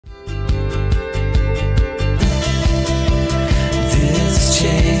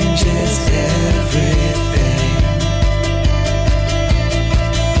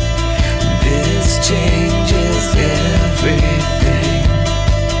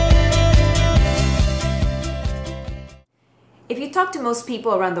talk to most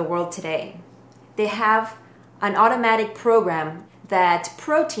people around the world today, they have an automatic program that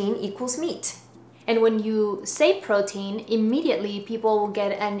protein equals meat. And when you say protein, immediately people will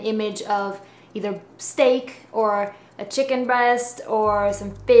get an image of either steak or a chicken breast or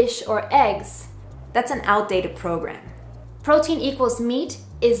some fish or eggs. That's an outdated program. Protein equals meat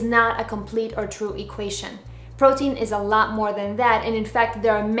is not a complete or true equation. Protein is a lot more than that, and in fact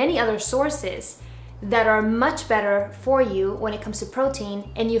there are many other sources that are much better for you when it comes to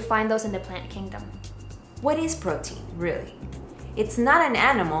protein, and you find those in the plant kingdom. What is protein, really? It's not an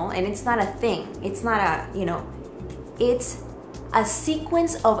animal and it's not a thing. It's not a, it's a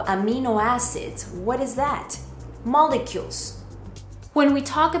sequence of amino acids. What is that? Molecules. When we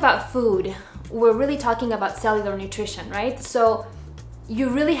talk about food, we're really talking about cellular nutrition, right? So you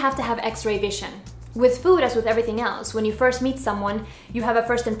really have to have X-ray vision. With food, as with everything else, when you first meet someone, you have a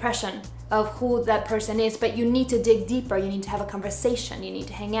first impression of who that person is, but you need to dig deeper, you need to have a conversation, you need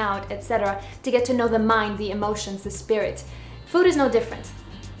to hang out, etc., to get to know the mind, the emotions, the spirit. Food is no different.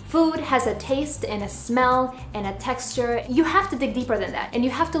 Food has a taste and a smell and a texture. You have to dig deeper than that, and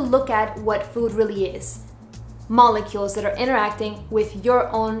you have to look at what food really is. Molecules that are interacting with your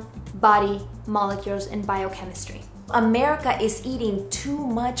own body molecules and biochemistry. America is eating too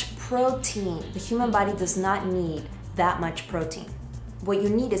much protein. The human body does not need that much protein. What you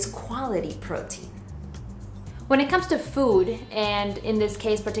need is quality protein. When it comes to food, and in this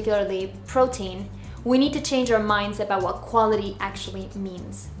case particularly protein, we need to change our minds about what quality actually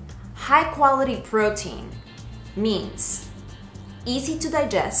means. High quality protein means easy to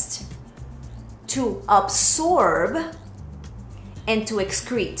digest, to absorb, and to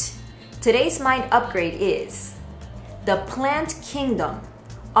excrete. Today's mind upgrade is the plant kingdom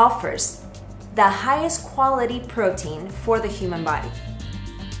offers the highest quality protein for the human body.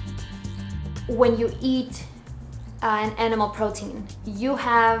 When you eat an animal protein, you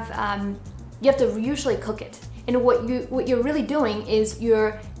have to usually cook it. And what you're really doing is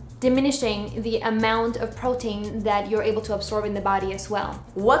you're diminishing the amount of protein that you're able to absorb in the body as well.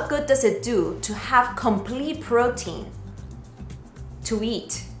 What good does it do to have complete protein to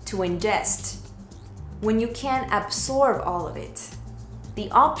eat, to ingest, when you can't absorb all of it? The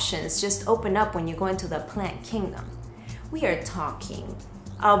options just open up when you go into the plant kingdom. We are talking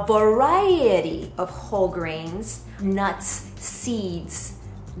a variety of whole grains, nuts, seeds,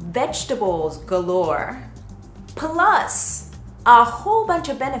 vegetables galore, plus a whole bunch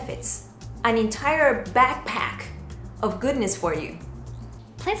of benefits, an entire backpack of goodness for you.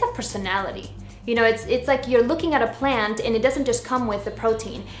 Plants have personality. It's like you're looking at a plant and it doesn't just come with the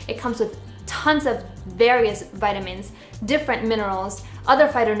protein. It comes with tons of various vitamins, different minerals, other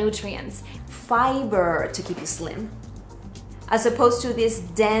phytonutrients, fiber to keep you slim, as opposed to this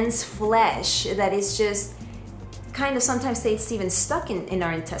dense flesh that is just kind of sometimes it's even stuck in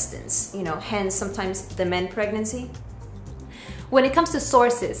our intestines, hence sometimes the men pregnancy. When it comes to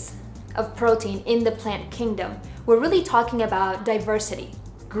sources of protein in the plant kingdom, we're really talking about diversity.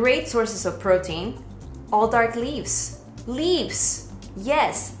 Great sources of protein, all dark leaves. Leaves!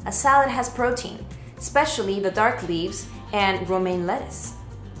 Yes, a salad has protein, especially the dark leaves and romaine lettuce.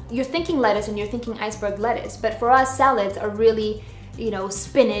 You're thinking lettuce and you're thinking iceberg lettuce, but for us salads are really,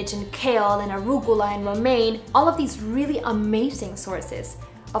 spinach and kale and arugula and romaine, all of these really amazing sources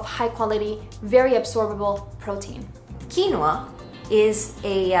of high quality, very absorbable protein. Quinoa is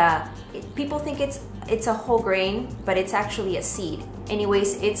people think it's a whole grain, but it's actually a seed.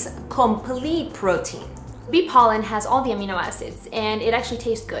 Anyways, it's complete protein. Bee pollen has all the amino acids and it actually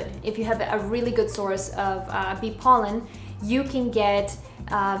tastes good. If you have a really good source of bee pollen, you can get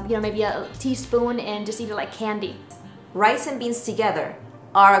maybe a teaspoon and just eat it like candy. Rice and beans together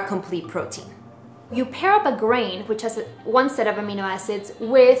are a complete protein. You pair up a grain, which has one set of amino acids,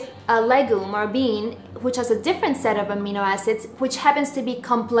 with a legume or bean, which has a different set of amino acids, which happens to be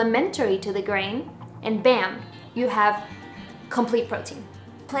complementary to the grain, and bam, you have complete protein.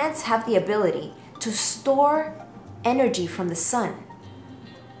 Plants have the ability to store energy from the sun.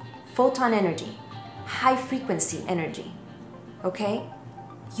 Photon energy, high frequency energy, okay?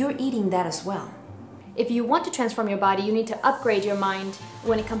 You're eating that as well. If you want to transform your body, you need to upgrade your mind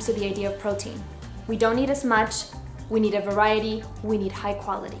when it comes to the idea of protein. We don't need as much, we need a variety, we need high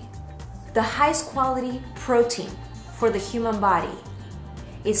quality. The highest quality protein for the human body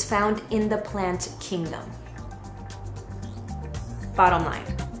is found in the plant kingdom. Bottom line.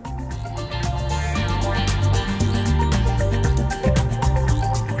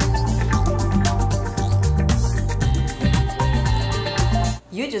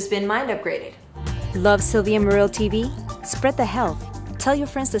 You just been mind upgraded. Love Silvie+Maryl TV? Spread the health. Tell your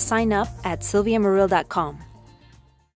friends to sign up at silvie+maryl.com.